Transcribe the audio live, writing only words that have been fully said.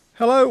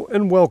Hello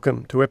and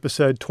welcome to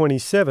episode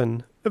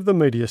 27 of the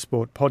Media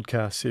Sport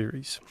podcast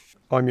series.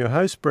 I'm your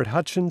host, Brett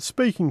Hutchins,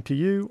 speaking to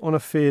you on a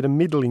fair to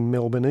middling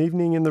Melbourne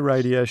evening in the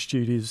radio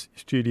studios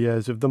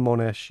of the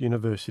Monash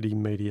University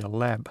Media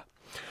Lab.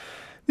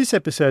 This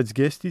episode's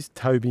guest is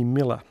Toby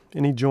Miller,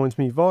 and he joins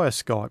me via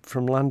Skype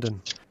from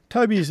London.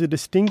 Toby is a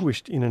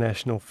distinguished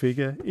international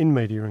figure in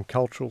media and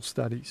cultural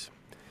studies.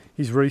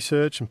 His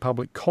research and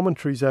public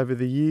commentaries over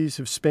the years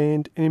have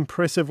spanned an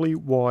impressively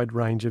wide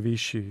range of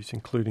issues,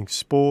 including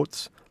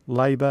sports,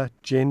 labour,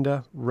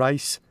 gender,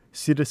 race,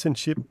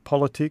 citizenship,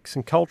 politics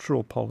and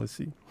cultural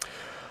policy.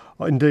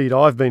 Indeed,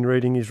 I've been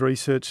reading his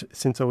research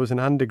since I was an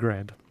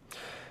undergrad.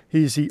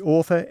 He is the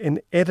author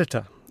and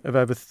editor of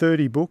over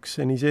 30 books,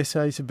 and his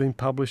essays have been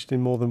published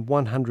in more than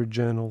 100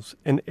 journals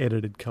and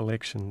edited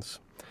collections.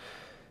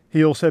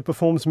 He also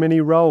performs many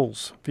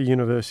roles for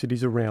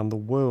universities around the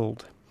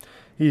world.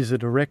 He is a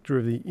director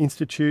of the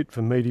Institute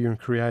for Media and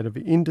Creative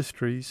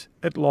Industries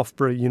at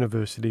Loughborough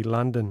University,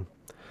 London,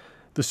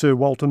 the Sir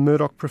Walter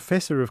Murdoch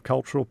Professor of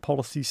Cultural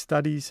Policy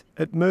Studies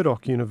at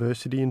Murdoch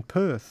University in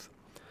Perth,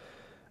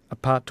 a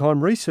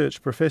part-time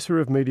research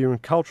professor of Media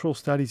and Cultural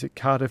Studies at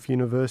Cardiff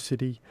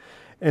University,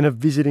 and a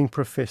visiting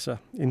professor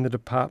in the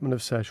Department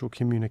of Social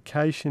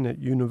Communication at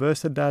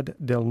Universidad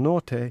del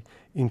Norte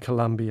in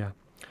Colombia.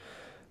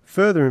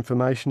 Further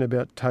information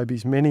about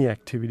Toby's many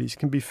activities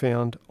can be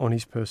found on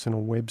his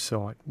personal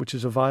website, which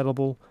is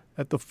available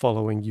at the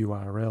following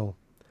URL: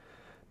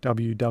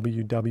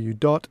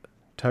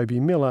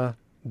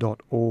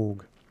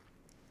 www.tobymiller.org.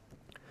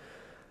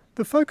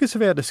 The focus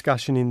of our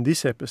discussion in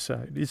this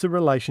episode is the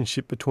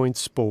relationship between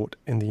sport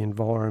and the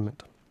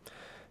environment.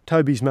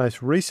 Toby's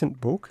most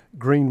recent book,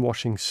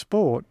 Greenwashing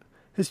Sport,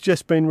 has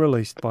just been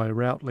released by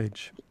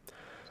Routledge.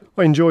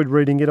 I enjoyed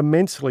reading it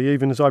immensely,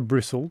 even as I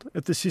bristled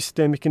at the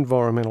systemic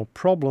environmental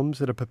problems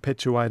that are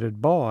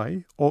perpetuated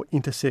by or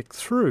intersect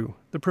through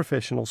the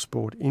professional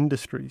sport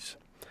industries.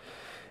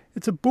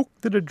 It's a book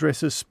that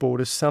addresses sport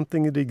as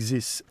something that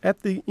exists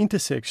at the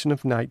intersection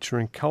of nature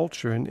and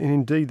culture, and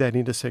indeed that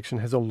intersection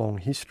has a long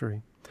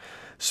history.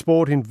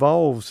 Sport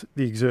involves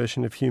the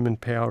exertion of human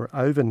power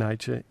over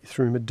nature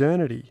through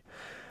modernity,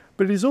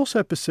 but it is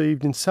also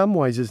perceived in some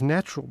ways as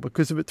natural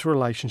because of its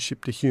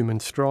relationship to human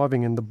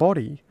striving and the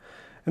body,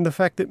 and the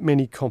fact that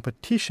many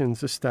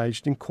competitions are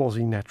staged in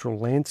quasi-natural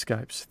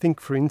landscapes.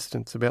 Think, for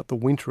instance, about the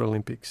Winter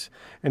Olympics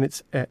and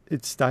its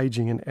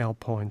staging in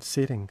alpine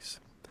settings.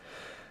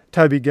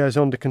 Toby goes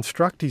on to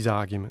construct his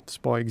arguments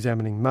by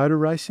examining motor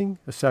racing,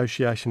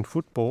 association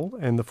football,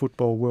 and the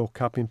Football World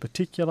Cup in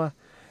particular,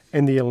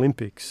 and the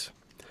Olympics.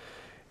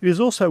 It is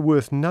also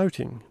worth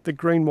noting that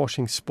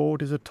Greenwashing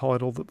Sport is a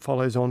title that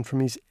follows on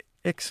from his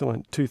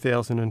excellent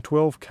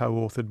 2012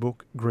 co-authored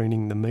book,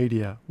 Greening the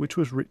Media, which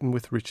was written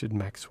with Richard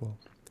Maxwell.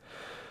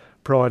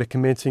 Prior to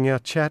commencing our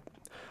chat,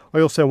 I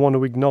also want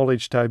to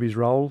acknowledge Toby's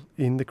role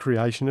in the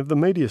creation of the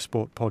Media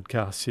Sport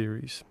podcast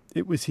series.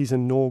 It was his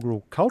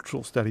inaugural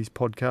Cultural Studies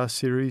podcast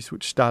series,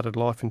 which started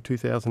life in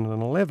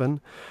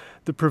 2011,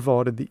 that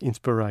provided the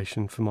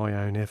inspiration for my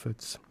own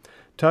efforts.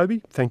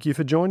 Toby, thank you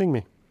for joining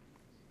me.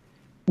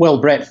 Well,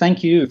 Brett,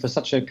 thank you for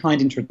such a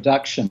kind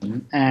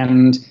introduction,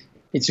 and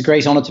it's a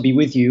great honour to be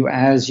with you.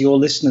 As your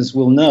listeners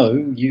will know,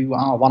 you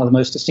are one of the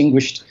most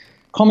distinguished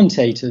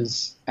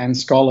commentators and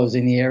scholars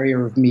in the area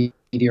of media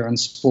and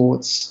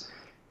sports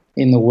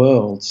in the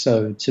world.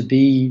 So to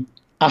be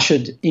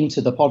ushered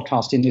into the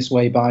podcast in this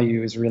way by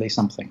you is really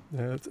something.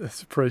 Yeah,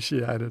 it's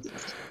appreciated.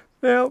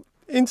 Now,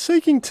 in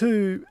seeking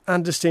to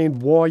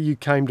understand why you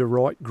came to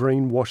write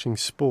Greenwashing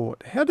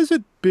Sport, how does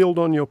it build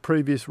on your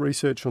previous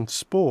research on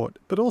sport,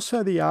 but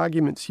also the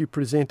arguments you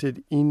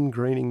presented in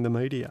Greening the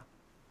Media?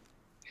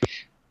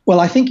 Well,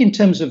 I think in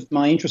terms of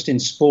my interest in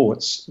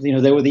sports,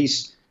 there were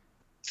these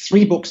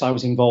 3 books I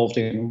was involved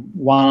in.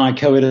 One I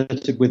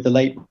co-edited with the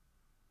late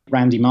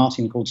Randy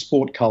Martin called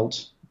Sport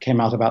Cult,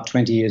 came out about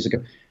 20 years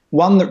ago.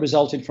 One that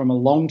resulted from a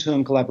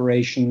long-term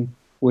collaboration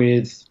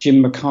with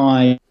Jim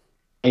Mackay,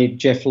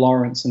 Jeff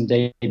Lawrence and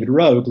David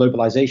Rowe,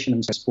 Globalization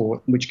and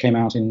Sport, which came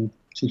out in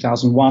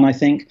 2001, I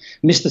think.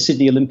 Missed the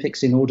Sydney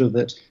Olympics in order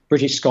that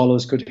British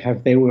scholars could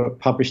have their work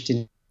published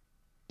in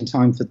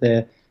time for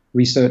their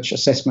research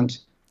assessment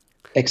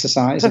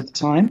exercise at the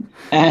time.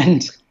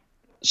 And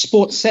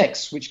Sport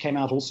Sex, which came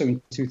out also in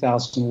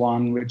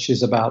 2001, which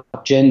is about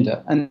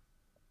gender. And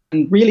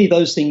really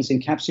those things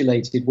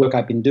encapsulated work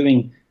I've been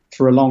doing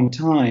for a long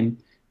time.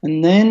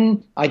 And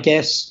then I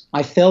guess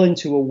I fell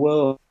into a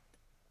world,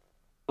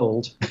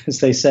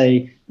 as they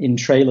say in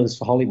trailers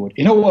for Hollywood,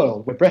 in a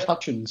world where Brett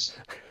Hutchins,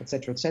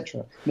 etc.,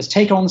 must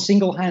take on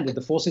single-handed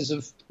the forces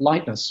of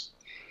lightness.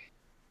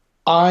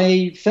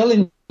 I fell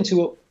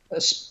into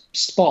a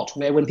spot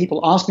where when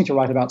people asked me to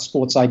write about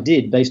sports, I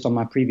did, based on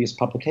my previous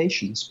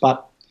publications.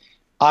 But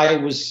I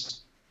was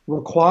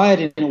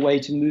required in a way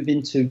to move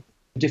into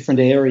different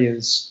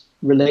areas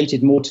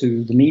related more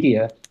to the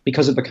media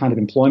because of the kind of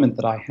employment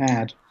that I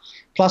had.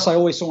 Plus, I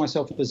always saw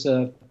myself as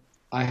a,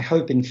 I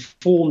hope,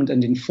 informed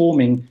and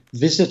informing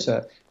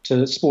visitor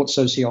to sports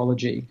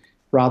sociology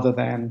rather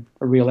than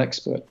a real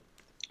expert.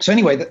 So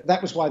anyway,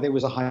 that was why there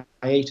was a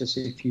hiatus,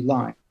 if you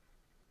like.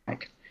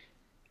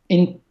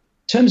 In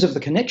terms of the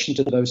connection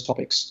to those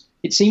topics,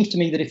 it seems to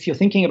me that if you're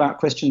thinking about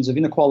questions of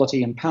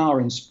inequality and power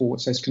in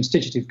sports as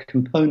constitutive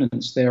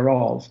components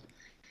thereof,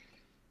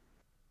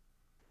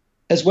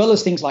 as well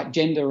as things like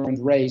gender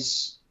and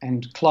race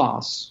and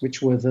class,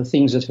 which were the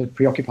things that had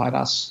preoccupied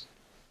us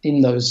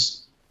in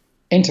those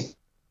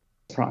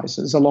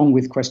enterprises, along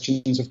with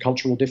questions of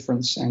cultural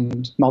difference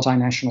and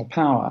multinational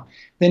power,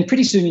 then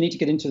pretty soon you need to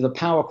get into the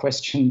power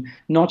question,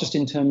 not just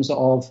in terms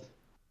of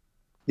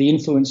the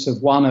influence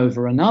of one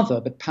over another,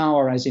 but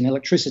power as in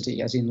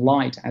electricity, as in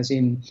light, as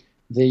in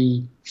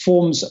the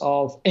forms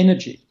of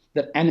energy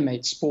that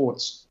animate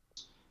sports.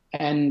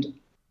 And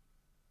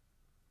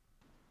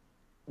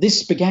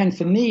this began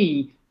for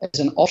me as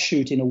an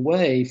offshoot, in a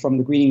way, from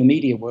the Greening the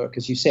Media work.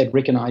 As you said,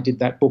 Rick and I did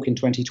that book in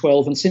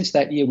 2012, and since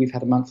that year we've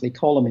had a monthly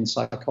column in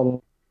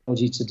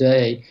Psychology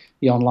Today,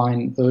 the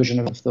online version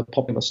of the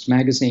Populist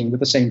magazine with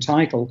the same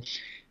title,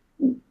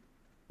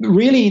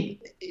 really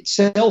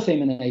itself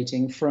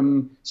emanating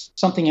from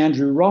something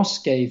Andrew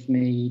Ross gave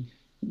me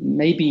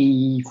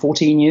maybe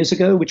 14 years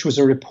ago, which was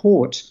a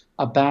report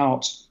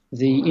about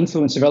the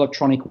influence of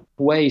electronic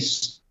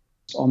waste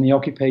on the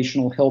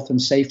occupational health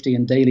and safety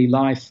and daily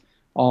life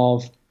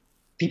of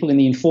people in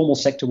the informal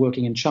sector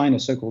working in China,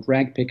 so-called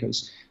rag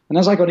pickers. And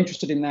as I got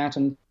interested in that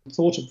and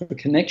thought of the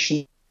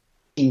connections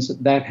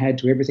that had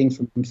to everything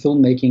from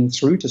filmmaking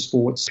through to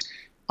sports,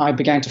 I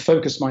began to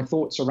focus my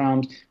thoughts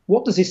around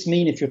what does this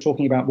mean if you're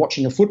talking about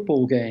watching a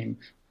football game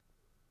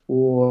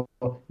or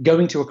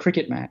going to a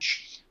cricket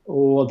match,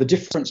 or the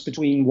difference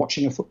between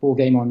watching a football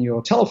game on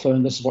your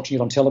telephone versus watching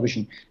it on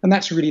television. And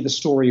that's really the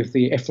story of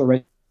the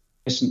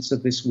efflorescence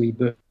of this wee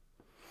bird.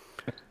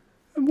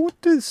 And what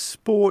does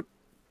sport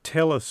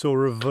tell us or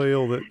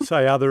reveal that,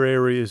 say, other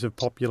areas of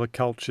popular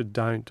culture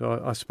don't?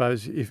 I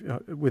suppose, if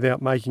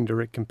without making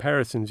direct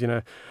comparisons,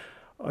 I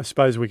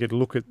suppose we could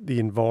look at the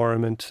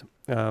environment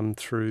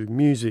through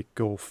music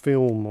or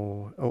film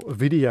or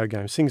video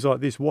games, things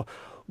like this.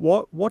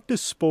 What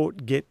does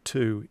sport get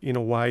to in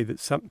a way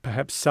that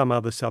perhaps some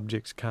other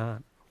subjects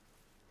can't?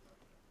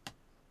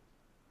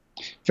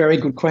 Very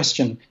good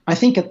question. I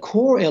think a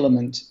core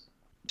element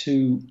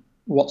to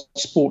what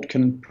sport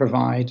can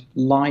provide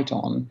light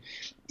on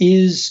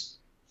is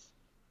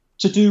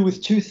to do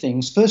with two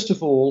things. First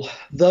of all,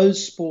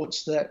 those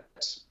sports that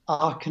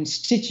are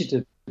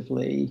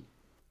constitutively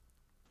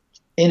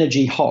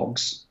energy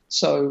hogs.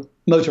 So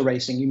motor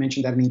racing, you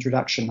mentioned that in the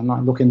introduction, and I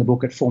look in the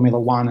book at Formula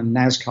One and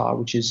NASCAR,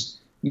 which is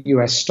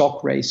US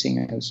stock racing,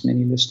 as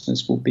many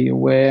listeners will be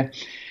aware,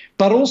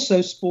 but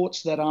also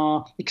sports that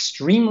are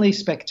extremely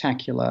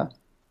spectacular,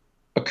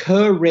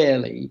 occur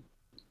rarely,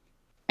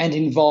 and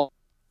involve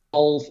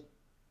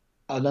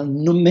an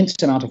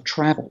immense amount of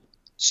travel.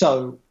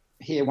 So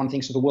here one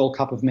thinks of the World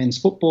Cup of men's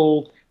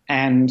football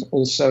and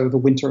also the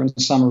Winter and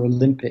Summer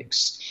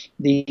Olympics.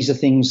 These are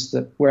things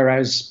that,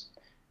 whereas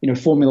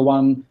Formula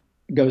One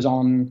goes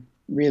on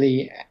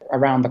really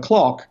around the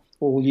clock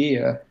all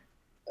year,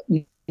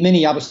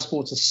 many other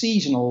sports are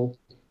seasonal.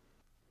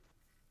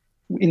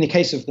 In the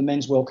case of the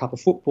Men's World Cup of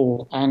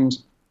Football and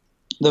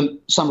the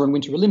Summer and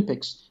Winter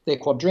Olympics, they're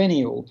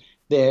quadrennial.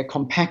 They're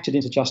compacted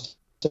into just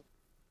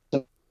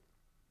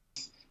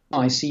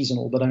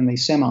seasonal, but only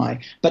semi.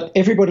 But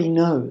everybody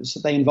knows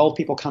that they involve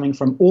people coming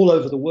from all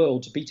over the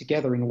world to be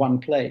together in one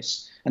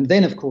place, and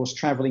then, of course,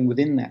 traveling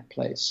within that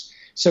place.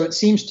 So it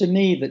seems to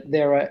me that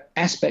there are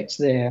aspects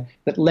there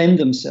that lend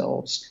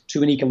themselves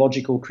to an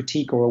ecological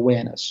critique or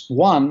awareness.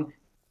 One,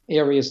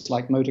 areas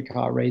like motor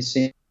car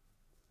racing.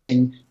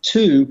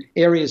 Two,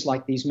 areas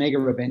like these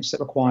mega events that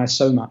require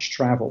so much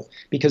travel.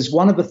 Because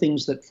one of the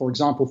things that, for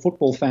example,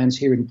 football fans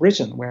here in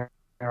Britain, where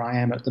I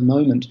am at the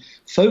moment,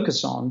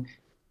 focus on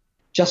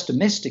just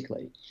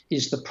domestically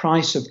is the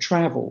price of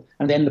travel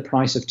and then the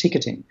price of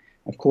ticketing.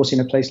 Of course, in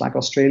a place like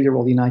Australia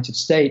or the United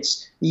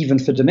States, even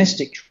for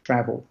domestic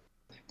travel,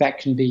 that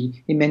can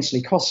be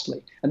immensely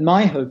costly. And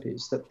my hope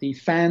is that the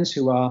fans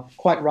who are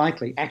quite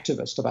rightly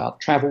activist about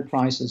travel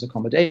prices,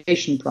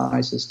 accommodation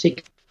prices,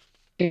 ticket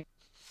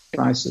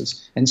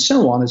prices, and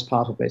so on as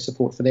part of their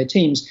support for their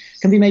teams,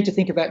 can be made to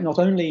think about not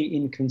only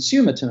in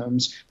consumer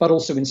terms, but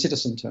also in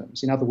citizen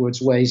terms. In other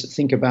words, ways that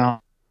think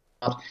about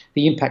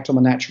the impact on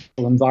the natural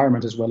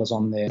environment as well as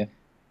on their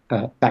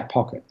back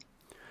pocket.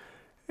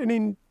 And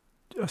in,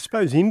 I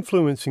suppose,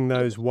 influencing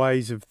those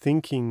ways of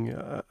thinking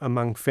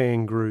among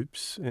fan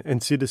groups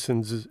and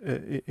citizens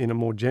in a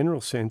more general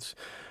sense,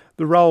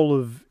 the role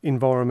of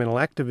environmental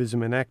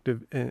activism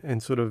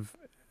and sort of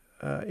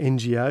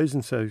NGOs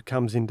and so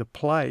comes into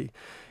play.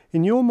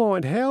 In your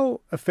mind,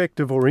 how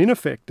effective or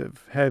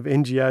ineffective have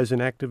NGOs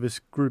and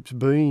activist groups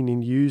been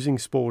in using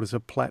sport as a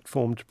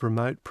platform to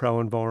promote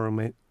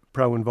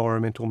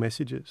pro-environmental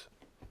messages?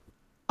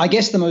 I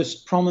guess the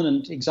most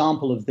prominent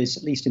example of this,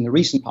 at least in the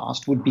recent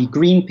past, would be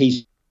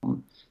Greenpeace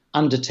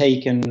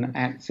undertaken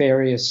at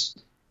various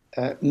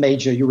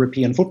major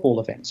European football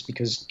events,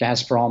 because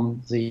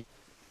Gazprom, the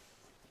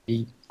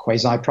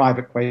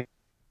quasi-private,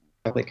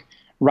 quasi-public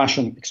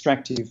Russian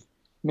extractive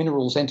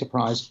minerals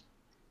enterprise,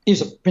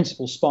 is a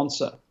principal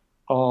sponsor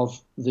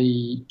of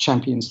the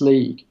Champions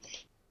League.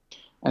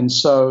 And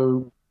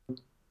so,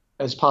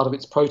 as part of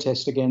its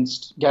protest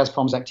against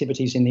Gazprom's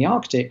activities in the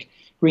Arctic,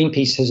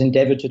 Greenpeace has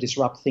endeavoured to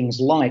disrupt things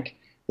like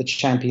the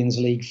Champions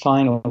League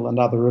final and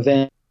other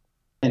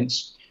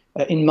events.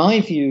 In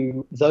my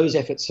view, those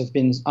efforts have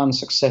been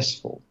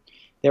unsuccessful.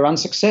 They're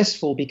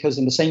unsuccessful because,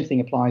 and the same thing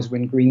applies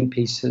when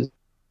Greenpeace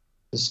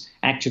has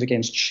acted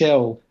against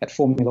Shell at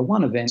Formula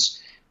One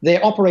events,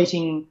 they're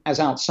operating as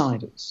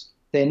outsiders.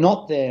 They're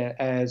not there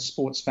as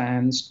sports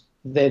fans.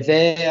 They're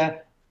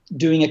there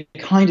doing a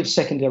kind of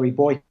secondary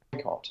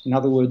boycott. In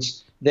other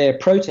words, they're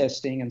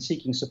protesting and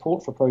seeking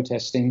support for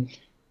protesting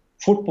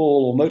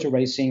football or motor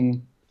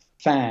racing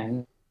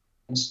fans,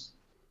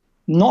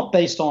 not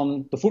based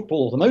on the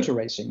football or the motor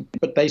racing,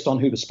 but based on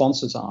who the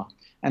sponsors are.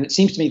 And it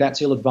seems to me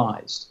that's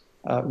ill-advised.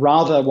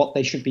 Rather, what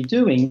they should be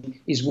doing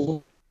is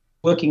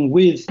working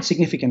with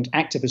significant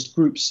activist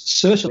groups,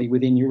 certainly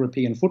within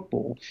European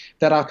football,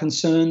 that are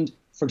concerned,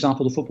 for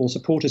example, the Football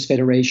Supporters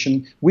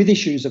Federation, with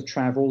issues of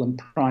travel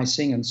and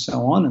pricing and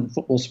so on. And the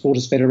Football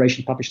Supporters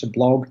Federation published a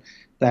blog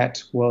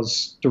that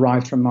was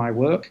derived from my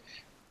work.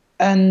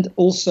 And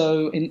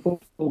also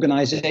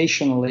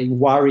organisationally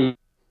worried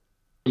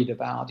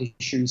about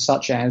issues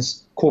such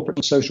as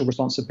corporate social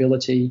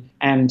responsibility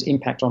and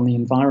impact on the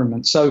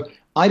environment. So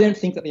I don't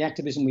think that the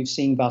activism we've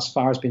seen thus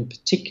far has been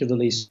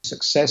particularly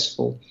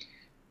successful.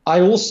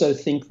 I also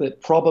think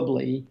that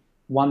probably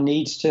one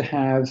needs to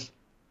have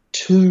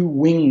two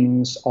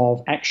wings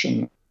of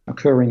action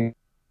occurring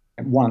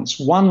at once.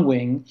 One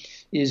wing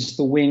is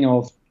the wing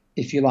of,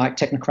 if you like,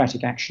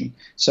 technocratic action.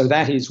 So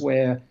that is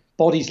where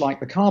bodies like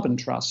the Carbon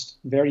Trust,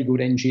 very good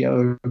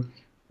NGO,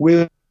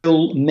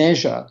 will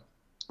measure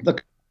the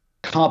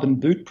carbon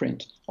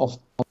bootprint of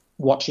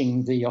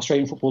watching the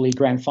Australian Football League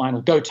Grand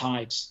Final, Go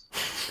Tigers,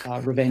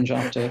 revenge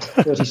after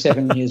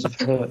 37 years of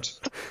hurt,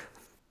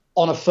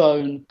 on a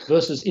phone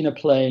versus in a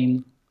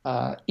plane,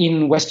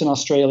 in Western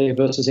Australia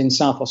versus in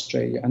South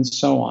Australia, and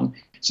so on.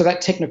 So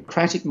that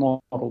technocratic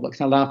model that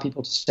can allow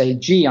people to say,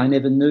 gee, I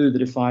never knew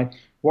that if I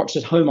watched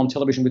at home on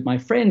television with my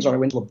friends, or I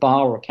went to a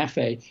bar or a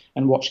cafe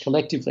and watched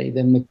collectively,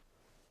 then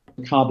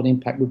the carbon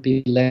impact would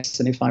be less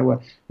than if I were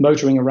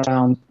motoring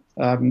around,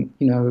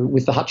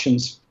 with the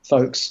Hutchins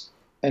folks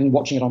and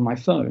watching it on my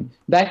phone.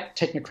 That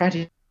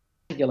technocratic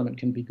element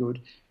can be good.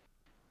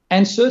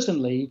 And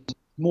certainly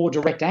more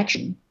direct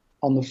action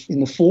in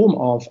the form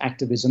of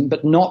activism,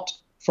 but not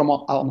from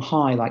on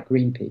high like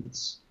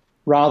Greenpeace,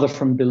 rather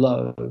from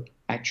below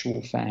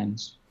actual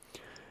fans.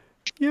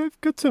 You've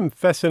got some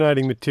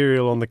fascinating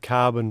material on the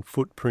carbon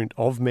footprint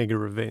of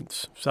mega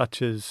events,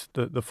 such as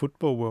the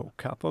Football World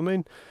Cup. I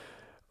mean,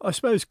 I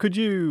suppose, could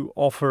you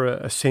offer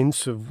a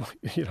sense of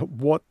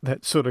what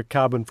that sort of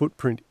carbon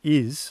footprint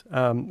is,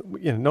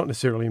 not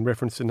necessarily in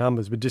reference to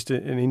numbers, but just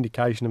an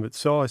indication of its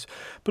size,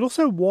 but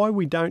also why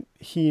we don't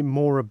hear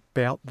more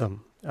about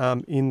them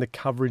in the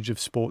coverage of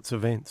sports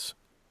events?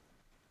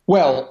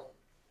 Well,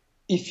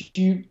 if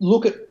you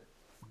look at,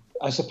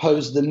 I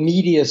suppose, the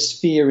media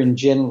sphere in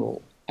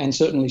general, and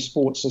certainly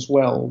sports as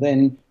well,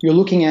 then you're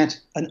looking at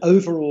an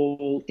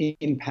overall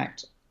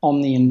impact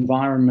on the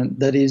environment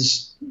that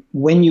is,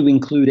 when you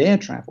include air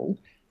travel,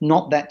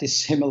 not that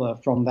dissimilar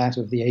from that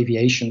of the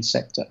aviation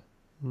sector.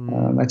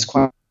 That's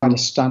quite a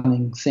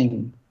stunning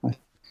thing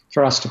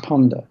for us to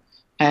ponder.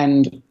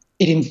 And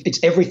it's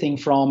everything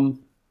from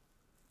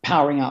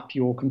powering up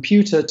your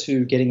computer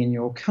to getting in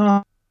your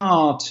car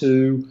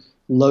to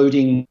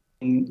loading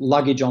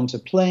luggage onto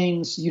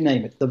planes, you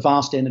name it, the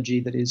vast energy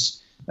that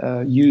is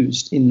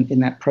used in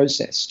that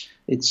process.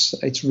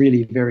 It's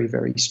really very,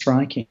 very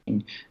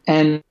striking.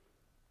 And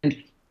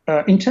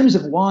in terms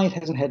of why it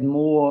hasn't had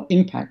more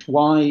impact,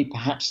 why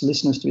perhaps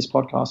listeners to this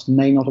podcast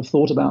may not have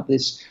thought about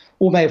this,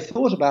 or may have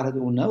thought about it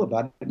or know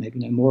about it, maybe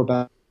know more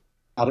about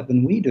it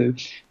than we do,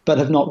 but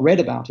have not read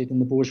about it in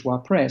the bourgeois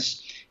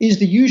press, is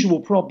the usual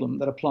problem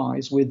that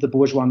applies with the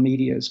bourgeois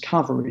media's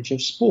coverage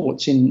of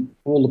sports in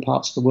all the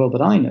parts of the world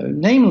that I know.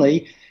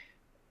 Namely,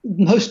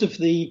 most of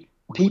the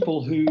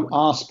people who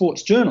are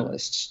sports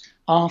journalists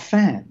are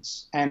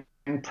fans, and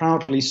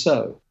proudly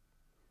so.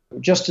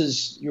 Just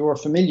as you're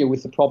familiar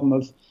with the problem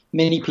of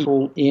many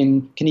people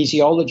in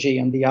kinesiology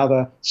and the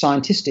other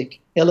scientific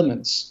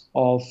elements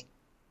of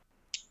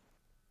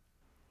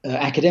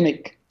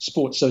academic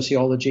sports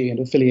sociology and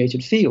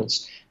affiliated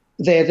fields,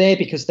 they're there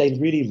because they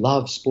really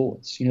love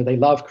sports. They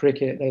love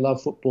cricket, they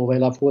love football, they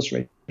love horse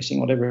racing,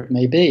 whatever it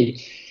may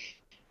be.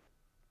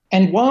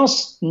 And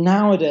whilst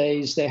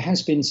nowadays there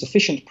has been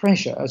sufficient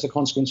pressure as a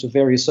consequence of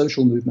various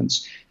social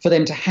movements for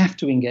them to have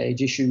to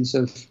engage issues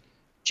of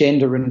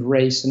gender and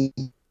race and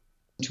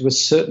to a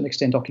certain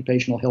extent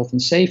occupational health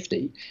and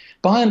safety,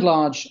 by and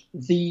large,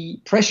 the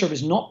pressure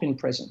has not been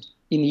present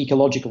in the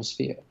ecological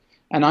sphere.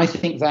 And I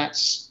think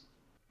that's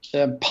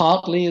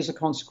partly as a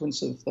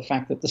consequence of the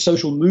fact that the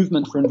social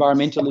movement for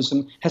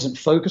environmentalism hasn't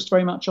focused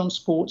very much on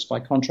sports, by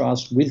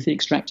contrast with the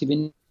extractive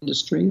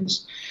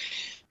industries,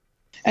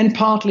 and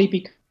partly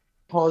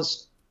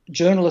because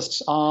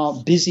journalists are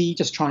busy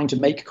just trying to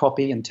make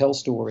copy and tell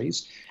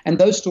stories, and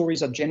those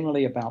stories are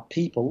generally about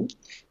people.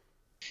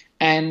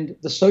 And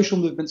the social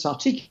movements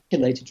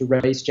articulated to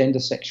race, gender,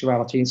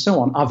 sexuality, and so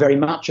on are very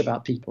much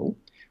about people,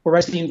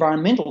 whereas the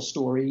environmental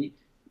story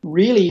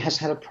really has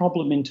had a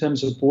problem in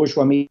terms of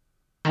bourgeois media,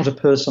 how to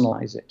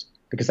personalize it,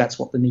 because that's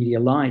what the media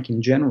like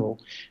in general.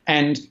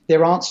 And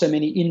there aren't so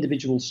many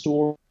individual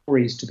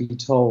stories to be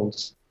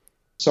told.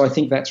 So I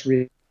think that's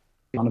really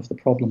one of the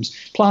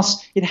problems.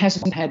 Plus, it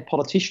hasn't had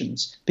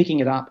politicians picking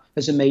it up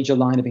as a major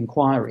line of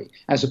inquiry,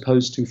 as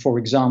opposed to, for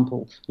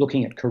example,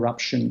 looking at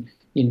corruption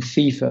in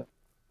FIFA,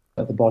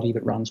 the body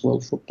that runs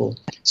world football.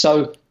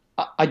 So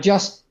I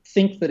just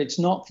think that it's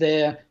not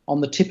there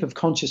on the tip of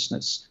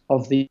consciousness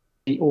of the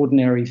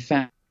ordinary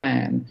fan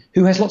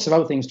who has lots of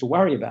other things to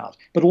worry about,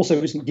 but also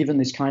isn't given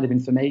this kind of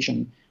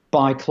information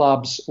by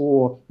clubs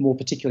or more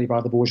particularly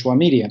by the bourgeois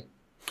media.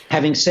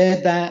 Having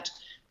said that,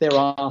 there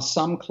are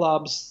some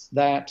clubs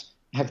that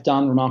have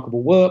done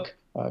remarkable work.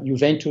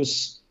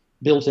 Juventus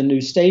built a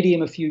new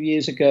stadium a few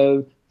years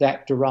ago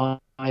that derived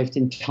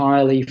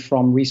entirely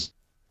from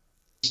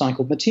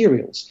recycled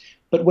materials.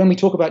 But when we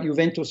talk about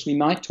Juventus, we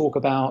might talk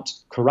about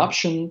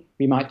corruption,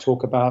 we might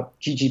talk about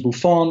Gigi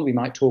Buffon, we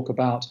might talk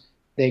about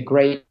their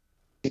great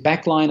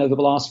backline over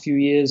the last few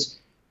years,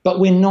 but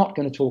we're not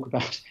going to talk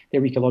about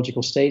their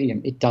ecological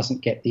stadium. It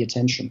doesn't get the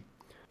attention.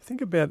 I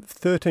think about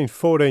 13,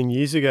 14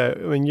 years ago,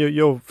 I mean,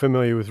 you're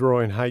familiar with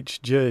Roy and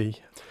HG,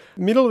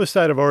 middle of a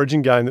State of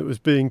Origin game that was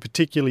being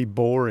particularly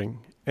boring,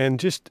 and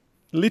just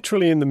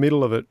literally in the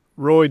middle of it,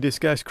 Roy just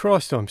goes,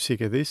 Christ, I'm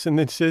sick of this, and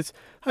then says,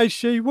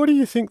 hey, what do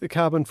you think the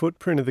carbon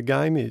footprint of the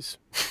game is?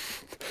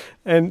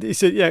 And he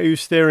said, he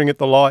was staring at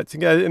the lights,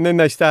 and then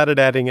they started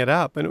adding it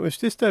up, and it was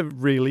just a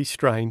really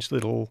strange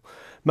little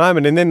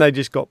moment, and then they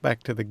just got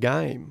back to the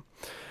game.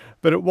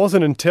 But it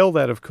wasn't until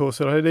that, of course,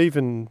 that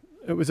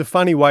it was a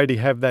funny way to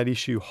have that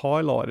issue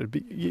highlighted,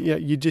 but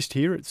you just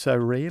hear it so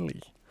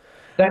rarely.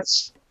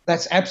 That's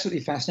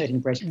absolutely fascinating,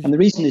 Brett. And the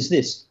reason is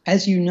this.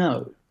 As you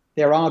know,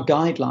 there are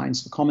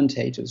guidelines for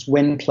commentators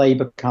when play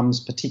becomes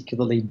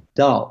particularly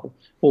dull,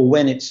 or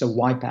when it's a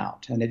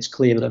wipeout and it's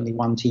clear that only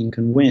one team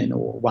can win,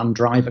 or one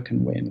driver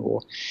can win,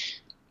 or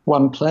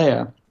one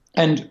player.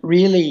 And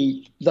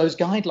really, those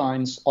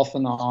guidelines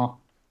often are,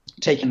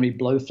 take Henry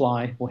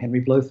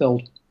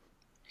Blofeld,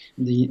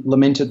 the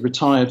lamented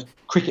retired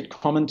cricket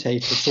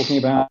commentator, talking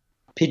about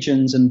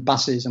pigeons and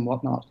buses and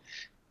whatnot.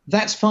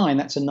 That's fine.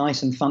 That's a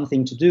nice and fun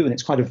thing to do, and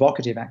it's quite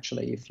evocative,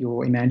 actually, if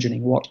you're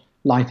imagining what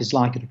life is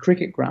like at a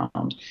cricket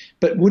ground.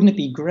 But wouldn't it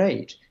be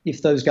great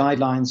if those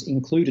guidelines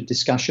included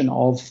discussion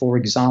of, for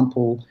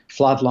example,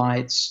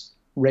 floodlights,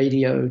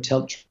 radio,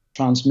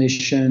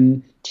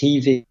 transmission,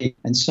 TV,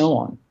 and so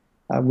on?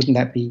 Wouldn't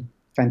that be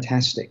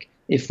fantastic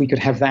if we could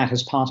have that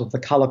as part of the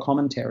colour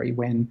commentary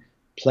when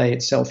play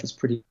itself is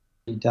pretty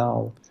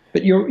dull?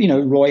 But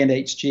Roy and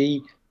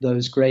HG,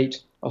 those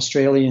great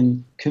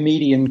Australian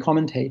comedian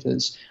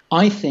commentators,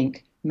 I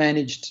think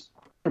managed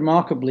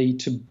remarkably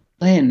to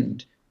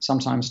blend,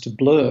 sometimes to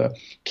blur,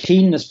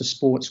 keenness for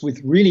sports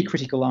with really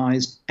critical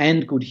eyes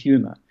and good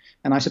humour.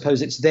 And I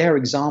suppose it's their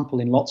example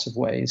in lots of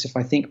ways. If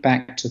I think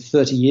back to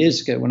 30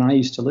 years ago when I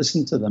used to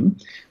listen to them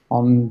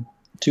on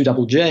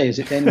 2JJ, as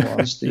it then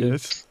was, the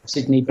yes.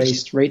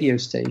 Sydney-based radio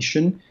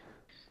station,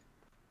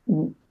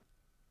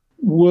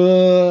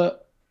 were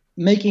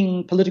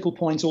making political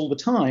points all the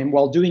time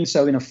while doing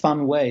so in a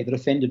fun way that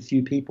offended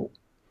few people.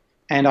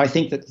 And I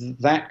think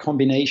that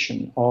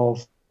combination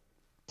of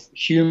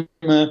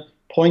humour,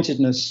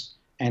 pointedness,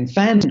 and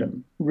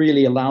fandom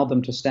really allowed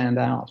them to stand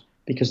out,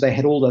 because they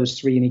had all those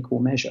three in equal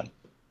measure.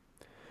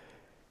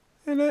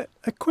 And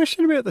a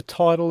question about the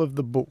title of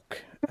the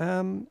book.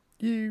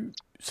 You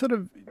sort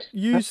of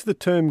use the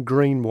term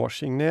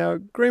greenwashing. Now,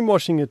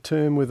 greenwashing, a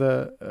term with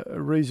a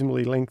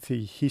reasonably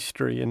lengthy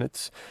history, and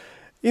it's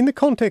in the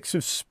context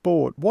of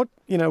sport. What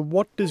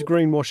does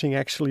greenwashing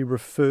actually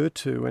refer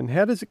to, and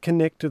how does it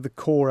connect to the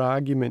core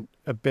argument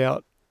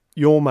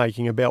you're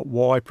making about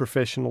why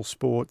professional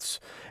sports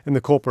and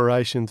the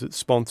corporations that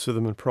sponsor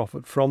them and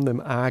profit from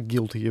them are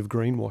guilty of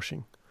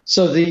greenwashing?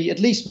 So the at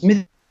least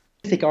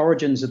mythic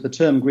origins of the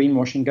term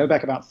greenwashing go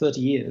back about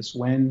 30 years,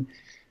 when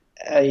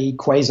a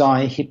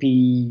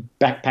quasi-hippie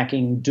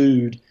backpacking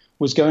dude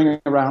was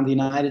going around the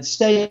United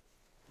States,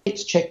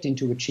 checked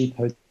into a cheap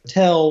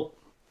hotel,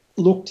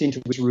 looked into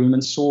his room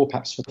and saw,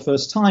 perhaps for the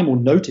first time, or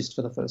noticed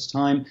for the first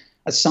time,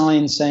 a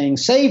sign saying,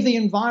 "Save the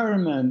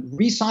environment,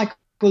 recycle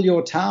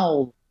your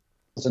towels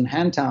and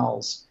hand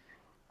towels,"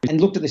 and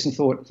looked at this and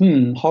thought,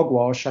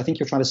 hogwash, I think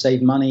you're trying to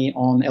save money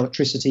on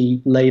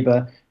electricity,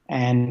 labour,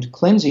 and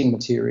cleansing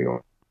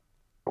materials,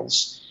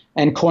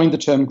 and coined the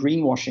term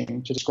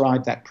greenwashing to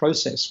describe that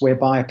process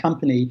whereby a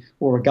company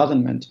or a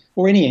government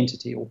or any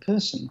entity or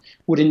person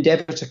would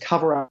endeavour to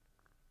cover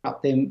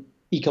up their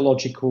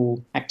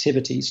ecological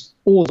activities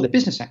or their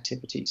business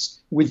activities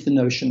with the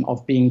notion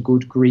of being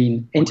good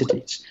green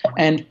entities.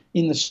 And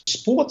in the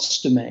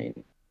sports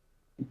domain,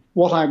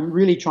 what I'm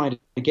really trying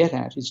to get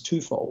at is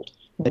twofold.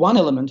 One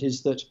element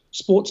is that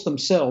sports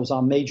themselves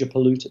are major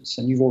polluters,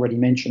 and you've already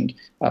mentioned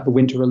the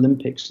Winter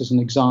Olympics as an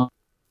example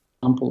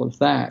of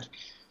that.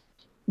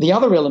 The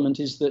other element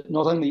is that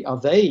not only are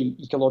they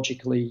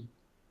ecologically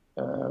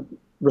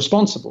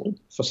responsible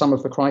for some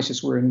of the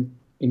crisis we're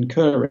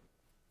incurring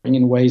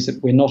in ways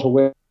that we're not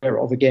aware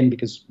of, again,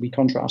 because we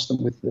contrast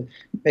them with the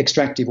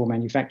extractive or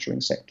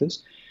manufacturing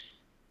sectors.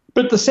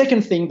 But the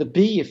second thing, the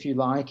B, if you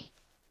like,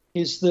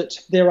 is that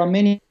there are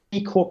many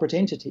corporate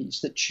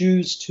entities that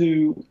choose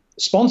to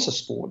sponsor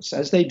sports,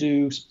 as they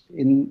do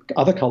in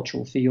other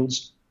cultural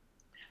fields,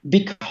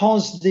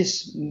 because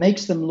this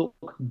makes them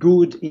look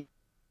good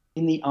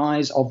in the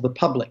eyes of the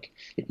public.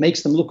 It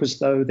makes them look as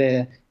though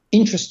they're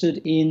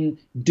interested in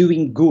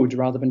doing good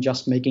rather than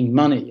just making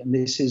money. And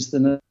this is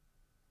the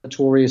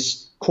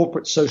notorious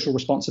corporate social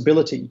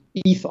responsibility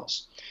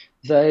ethos.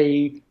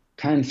 They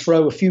can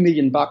throw a few $1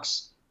 million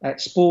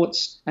at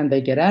sports, and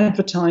they get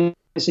advertising,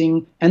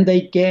 and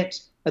they get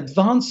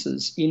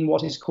advances in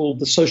what is called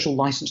the social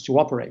license to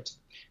operate.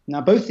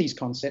 Now, both these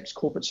concepts,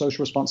 corporate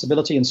social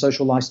responsibility and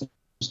social license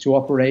to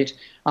operate,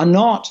 are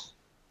not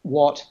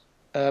what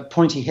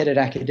pointy-headed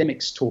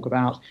academics talk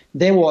about.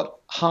 They're what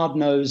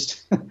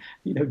hard-nosed,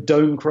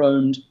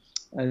 dome-chromed,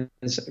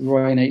 as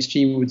Roy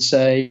NHG would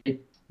say,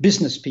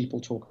 business people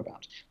talk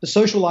about. The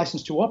social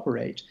license to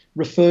operate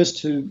refers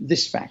to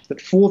this fact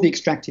that for the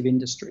extractive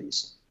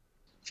industries,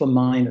 for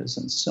miners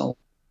and so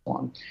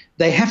on,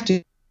 they have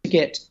to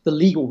get the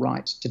legal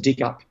right to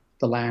dig up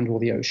the land or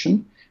the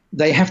ocean.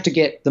 They have to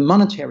get the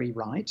monetary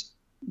right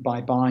by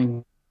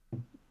buying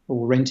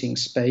or renting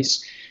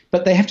space,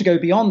 but they have to go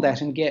beyond that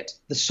and get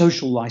the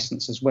social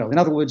license as well. In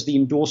other words, the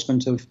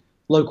endorsement of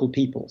local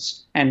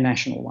peoples and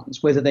national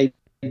ones, whether they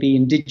be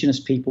indigenous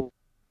peoples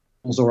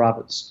or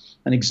others.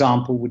 An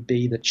example would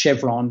be that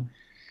Chevron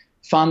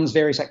funds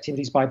various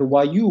activities by the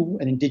Wayuu,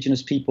 an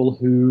indigenous people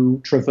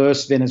who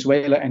traverse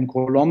Venezuela and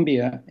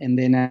Colombia in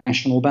their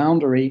national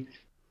boundary,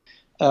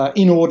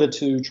 in order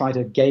to try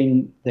to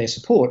gain their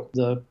support.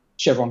 The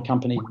Chevron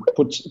company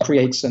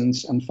creates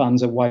and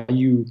funds a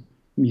Wayuu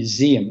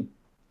museum.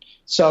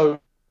 So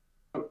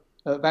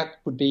that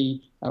would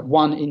be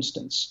one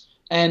instance.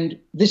 And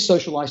this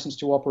social license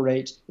to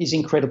operate is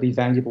incredibly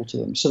valuable to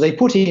them. So they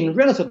put in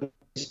relatively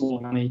small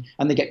money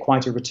and they get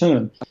quite a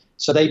return.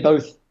 So they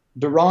both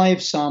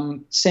derive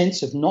some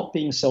sense of not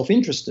being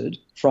self-interested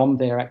from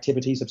their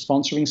activities of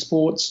sponsoring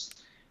sports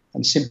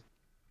and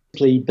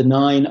simply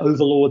benign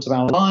overlords of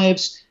our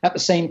lives, at the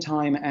same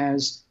time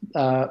as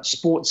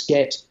sports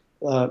get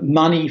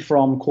money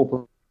from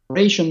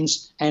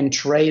corporations and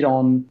trade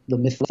on the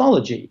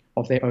mythology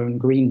of their own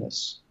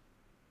greenness.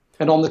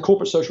 And on the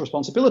corporate social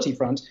responsibility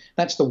front,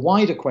 that's the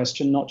wider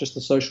question, not just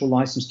the social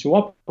license to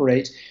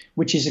operate,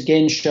 which is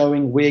again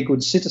showing we're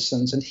good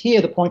citizens. And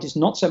here the point is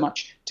not so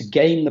much to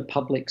gain the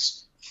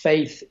public's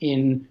faith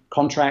in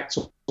contracts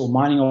or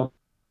mining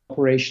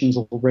operations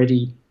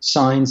already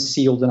signed,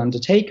 sealed, and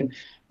undertaken,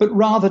 but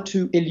rather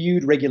to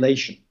elude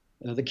regulation.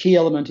 The key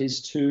element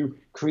is to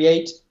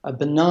create a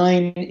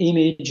benign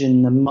image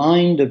in the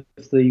mind of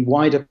the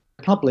wider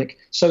public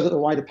so that the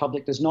wider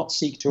public does not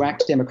seek to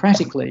act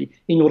democratically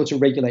in order to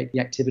regulate the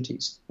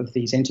activities of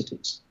these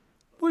entities.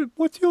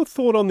 What's your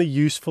thought on the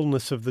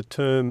usefulness of the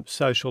term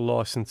social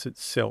licence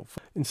itself?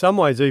 In some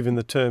ways, even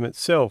the term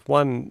itself,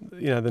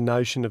 the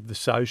notion of the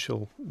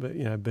social,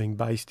 being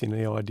based in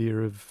the idea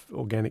of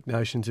organic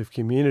notions of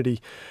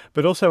community,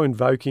 but also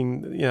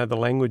invoking, the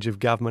language of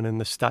government and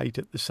the state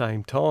at the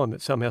same time,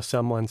 that somehow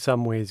someone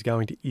somewhere is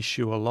going to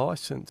issue a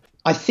licence.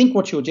 I think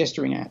what you're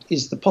gesturing at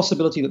is the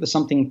possibility that there's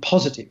something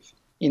positive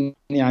in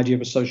the idea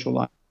of a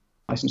social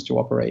licence to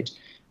operate.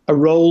 A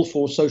role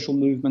for social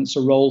movements,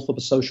 a role for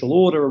the social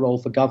order, a role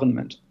for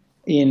government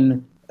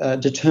in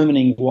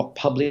determining what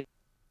public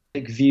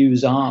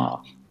views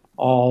are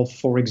of,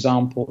 for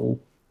example,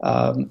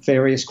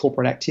 various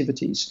corporate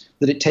activities,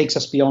 that it takes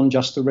us beyond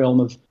just the realm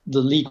of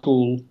the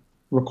legal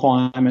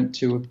requirement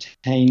to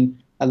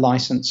obtain a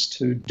license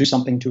to do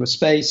something to a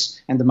space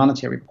and the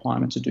monetary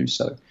requirement to do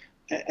so.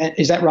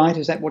 Is that right?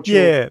 Is that what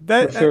you're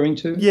referring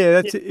to? Yeah,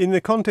 that's in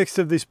the context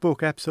of this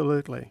book,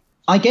 absolutely.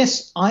 I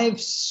guess I've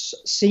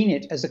seen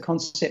it as a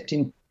concept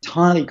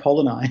entirely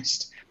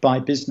colonized by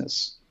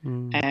business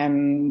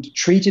and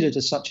treated it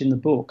as such in the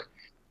book.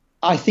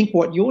 I think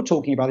what you're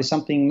talking about is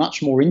something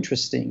much more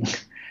interesting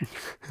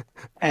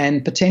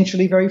and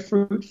potentially very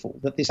fruitful,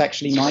 that this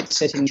actually might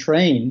set in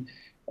train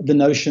the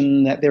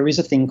notion that there is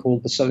a thing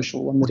called the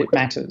social and that it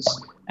matters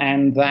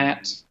and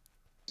that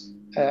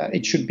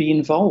it should be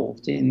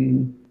involved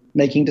in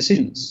making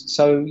decisions.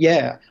 So,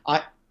 yeah,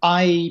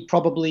 I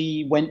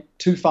probably went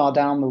too far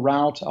down the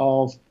route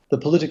of the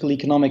political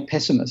economic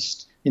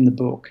pessimist in the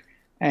book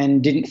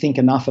and didn't think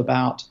enough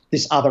about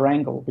this other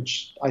angle,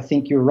 which I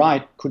think you're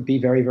right could be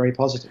very, very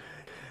positive.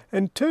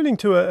 And turning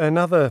to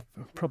another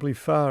probably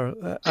far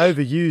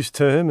overused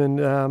term and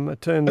a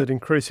term that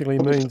increasingly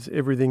means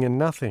everything and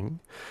nothing,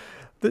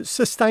 The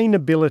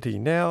sustainability.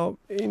 Now,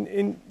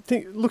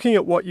 looking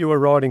at what you were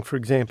writing, for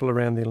example,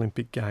 around the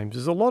Olympic Games,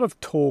 there's a lot of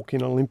talk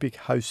in Olympic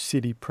host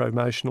city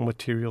promotional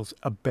materials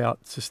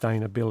about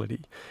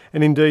sustainability.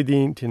 And indeed,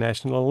 the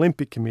International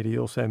Olympic Committee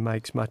also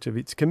makes much of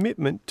its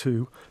commitment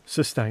to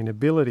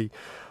sustainability.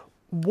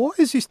 Why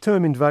is this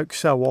term invoked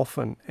so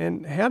often,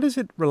 and how does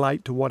it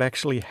relate to what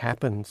actually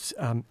happens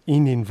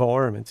in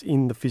environments,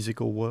 in the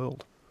physical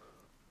world?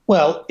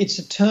 Well, it's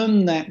a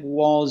term that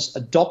was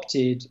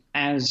adopted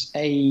as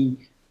a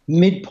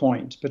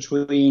midpoint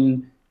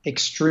between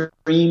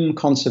extreme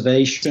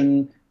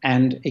conservation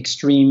and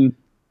extreme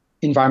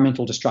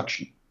environmental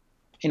destruction.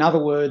 In other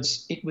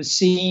words, it was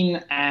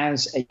seen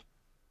as a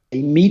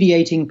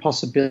mediating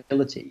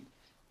possibility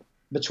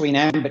between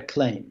ambit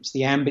claims.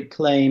 The ambit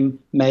claim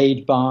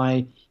made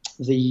by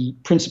the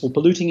principal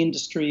polluting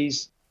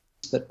industries,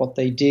 that what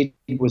they did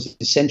was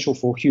essential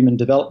for human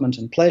development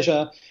and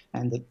pleasure,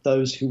 and that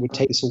those who would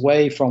take this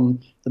away from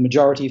the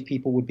majority of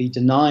people would be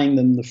denying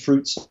them the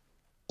fruits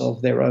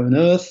of their own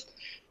earth,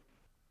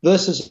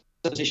 versus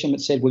a position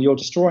that said, well, you're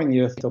destroying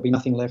the earth, there'll be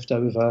nothing left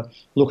over,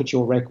 look at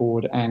your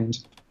record, and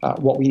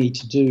what we need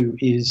to do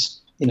is,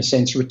 in a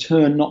sense,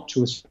 return not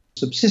to a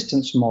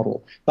subsistence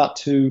model, but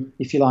to,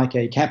 if you like,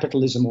 a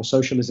capitalism or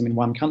socialism in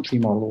one country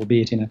model,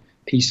 albeit in a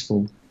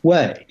peaceful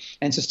way.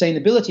 And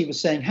sustainability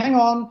was saying, hang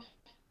on,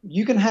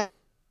 you can have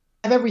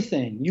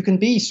everything. You can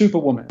be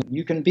Superwoman.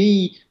 You can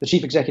be the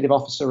chief executive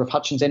officer of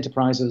Hutchins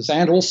Enterprises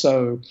and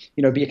also,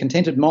 be a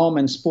contented mom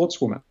and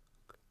sportswoman,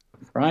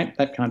 right?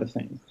 That kind of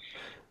thing.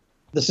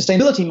 The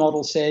sustainability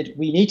model said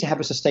we need to have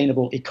a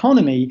sustainable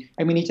economy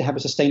and we need to have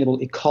a sustainable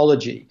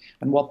ecology.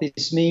 And what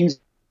this means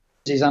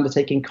is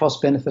undertaking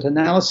cost-benefit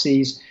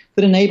analyses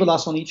that enable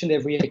us on each and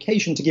every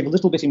occasion to give a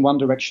little bit in one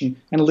direction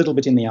and a little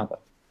bit in the other.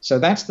 So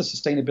that's the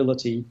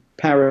sustainability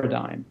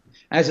paradigm,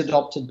 as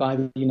adopted by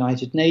the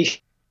United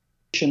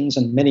Nations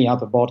and many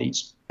other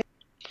bodies.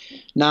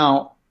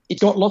 Now,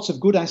 it's got lots of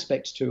good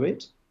aspects to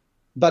it,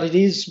 but it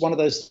is one of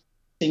those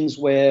things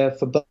where,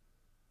 for both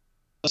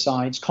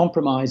sides,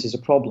 compromise is a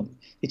problem.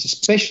 It's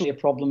especially a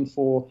problem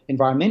for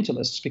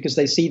environmentalists because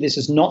they see this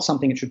as not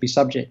something that should be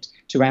subject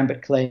to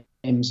ambit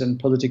claims and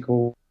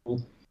political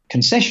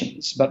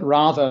concessions, but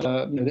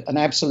rather an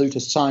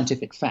absolutist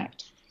scientific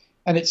fact.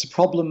 And it's a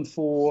problem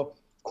for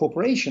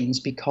corporations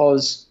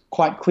because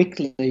quite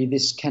quickly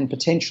this can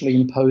potentially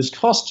impose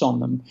costs on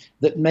them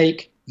that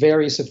make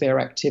various of their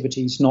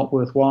activities not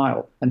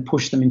worthwhile and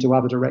push them into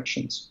other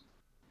directions.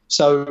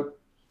 So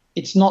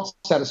it's not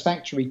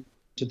satisfactory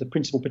to the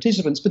principal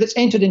participants, but it's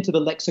entered into the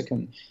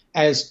lexicon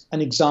as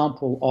an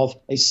example of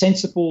a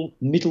sensible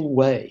middle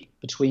way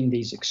between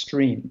these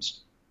extremes.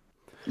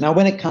 Now,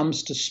 when it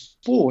comes to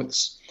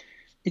sports,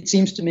 it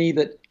seems to me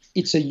that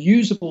it's a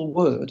usable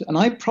word, and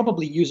I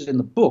probably use it in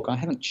the book. I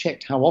haven't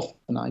checked how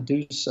often I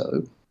do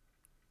so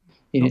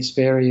in its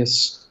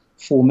various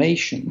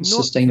formations,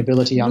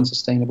 sustainability,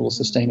 unsustainable,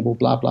 sustainable,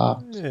 blah,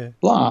 blah,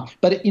 blah.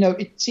 But,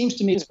 it seems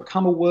to me it's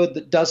become a word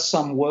that does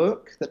some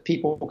work that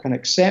people can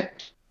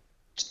accept,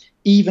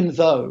 even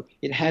though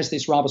it has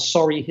this rather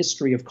sorry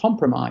history of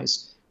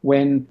compromise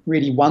when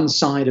really one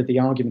side of the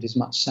argument is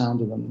much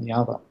sounder than the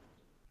other.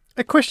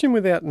 A question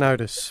without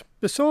notice.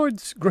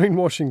 Besides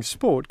Greenwashing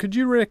Sport, could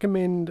you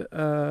recommend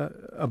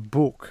a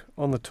book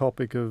on the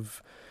topic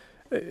of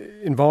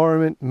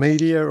environment,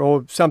 media,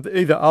 or something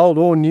either old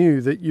or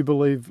new that you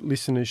believe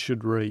listeners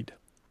should read?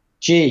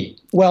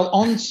 Well,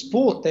 on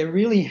sport, there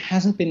really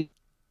hasn't been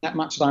that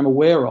much that I'm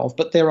aware of,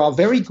 but there are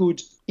very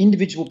good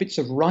individual bits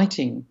of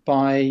writing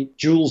by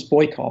Jules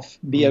Boykoff,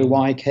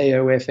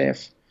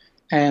 Boykoff,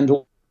 and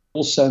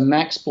also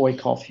Max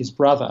Boykoff, his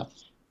brother.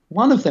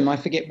 One of them, I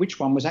forget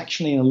which one, was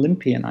actually an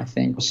Olympian, I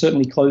think, or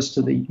certainly close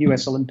to the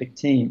US Olympic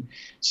team.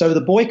 So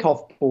the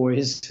Boykoff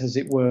boys, as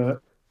it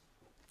were,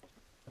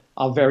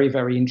 are very,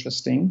 very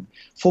interesting.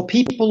 For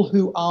people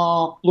who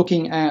are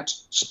looking at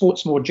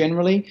sports more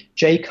generally,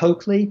 Jay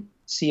Coakley,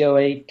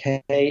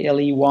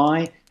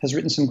 Coakley, has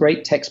written some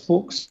great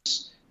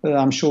textbooks that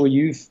I'm sure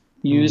you've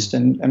used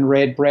and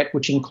read, Brett,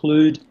 which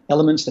include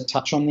elements that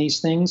touch on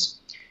these things.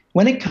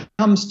 When it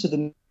comes to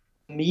the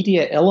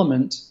media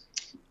element,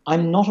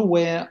 I'm not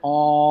aware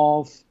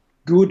of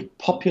good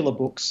popular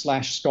books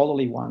 /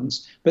 scholarly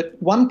ones, but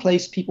one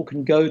place people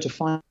can go to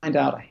find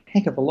out a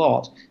heck of a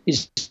lot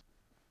is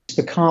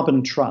the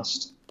Carbon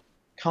Trust.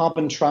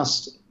 Carbon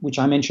Trust, which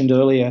I mentioned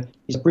earlier,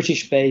 is a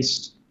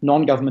British-based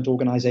non-government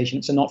organisation.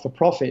 It's a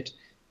not-for-profit.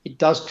 It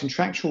does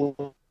contractual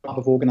work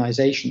of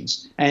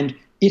organisations, and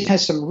it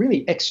has some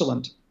really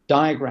excellent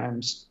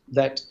diagrams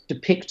that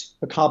depict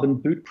the carbon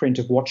bootprint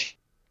of watching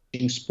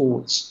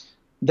sports.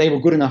 They were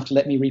good enough to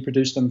let me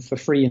reproduce them for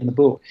free in the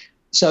book.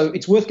 So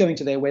it's worth going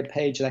to their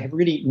webpage. They have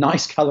really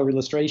nice colour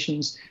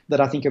illustrations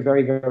that I think are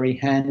very, very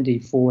handy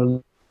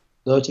for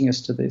alerting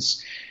us to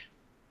this.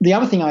 The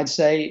other thing I'd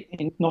say,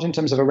 not in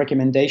terms of a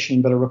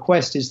recommendation, but a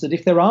request, is that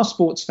if there are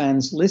sports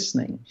fans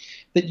listening,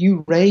 that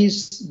you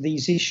raise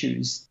these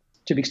issues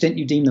to the extent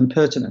you deem them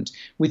pertinent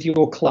with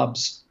your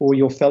clubs or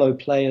your fellow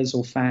players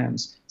or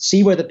fans.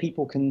 See whether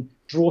people can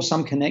draw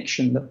some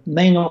connection that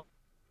may not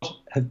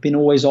have been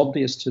always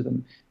obvious to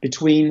them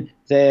between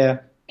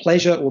their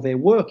pleasure or their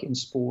work in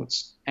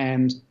sports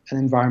and an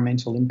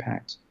environmental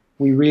impact.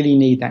 We really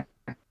need that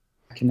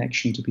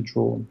connection to be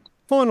drawn.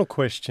 Final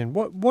question.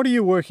 What are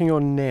you working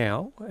on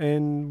now,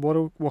 and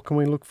what can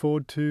we look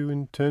forward to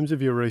in terms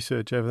of your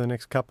research over the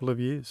next couple of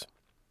years?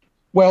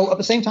 Well, at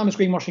the same time as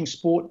Greenwashing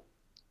Sport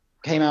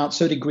came out,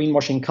 so did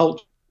Greenwashing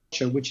Culture,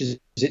 which is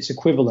its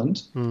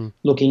equivalent,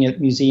 looking at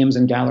museums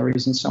and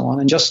galleries and so on.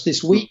 And just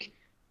this week,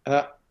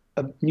 a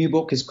new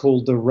book is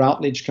called The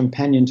Routledge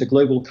Companion to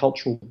Global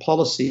Cultural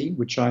Policy,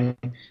 which I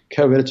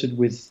co-edited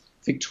with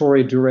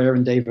Victoria Durer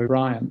and Dave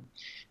O'Brien.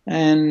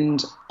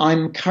 And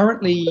I'm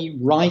currently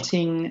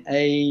writing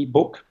a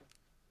book.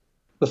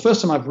 The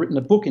first time I've written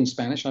a book in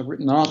Spanish, I've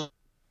written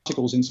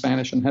articles in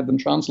Spanish and had them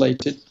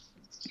translated,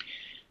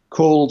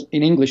 called,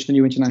 in English, The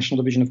New International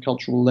Division of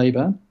Cultural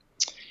Labour.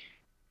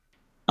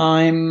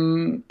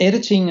 I'm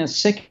editing a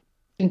second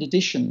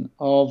edition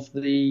of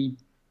the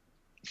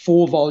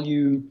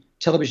 4-volume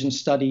television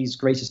studies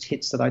greatest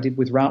hits that I did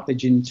with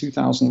Routledge in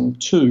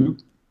 2002,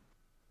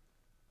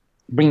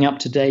 bringing up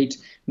to date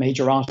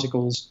major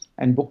articles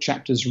and book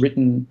chapters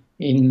written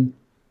in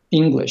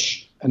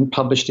English and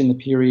published in the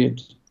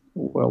period,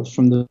 well,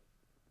 from the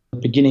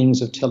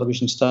beginnings of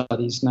television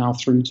studies now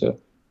through to,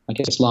 I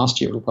guess,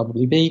 last year it will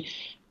probably be.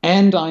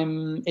 And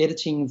I'm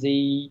editing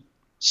the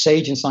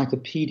Sage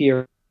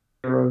Encyclopedia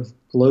of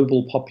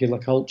Global Popular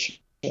Culture,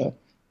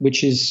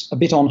 which is a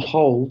bit on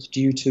hold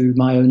due to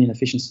my own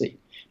inefficiency.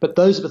 But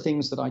those are the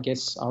things that I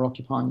guess are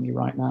occupying me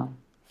right now.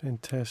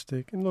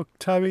 Fantastic. And look,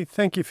 Toby,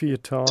 thank you for your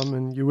time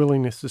and your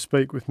willingness to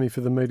speak with me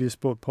for the Media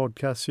Sport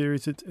podcast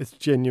series. It's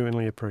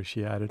genuinely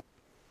appreciated.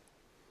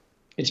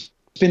 It's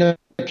been a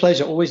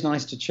pleasure. Always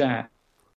nice to chat.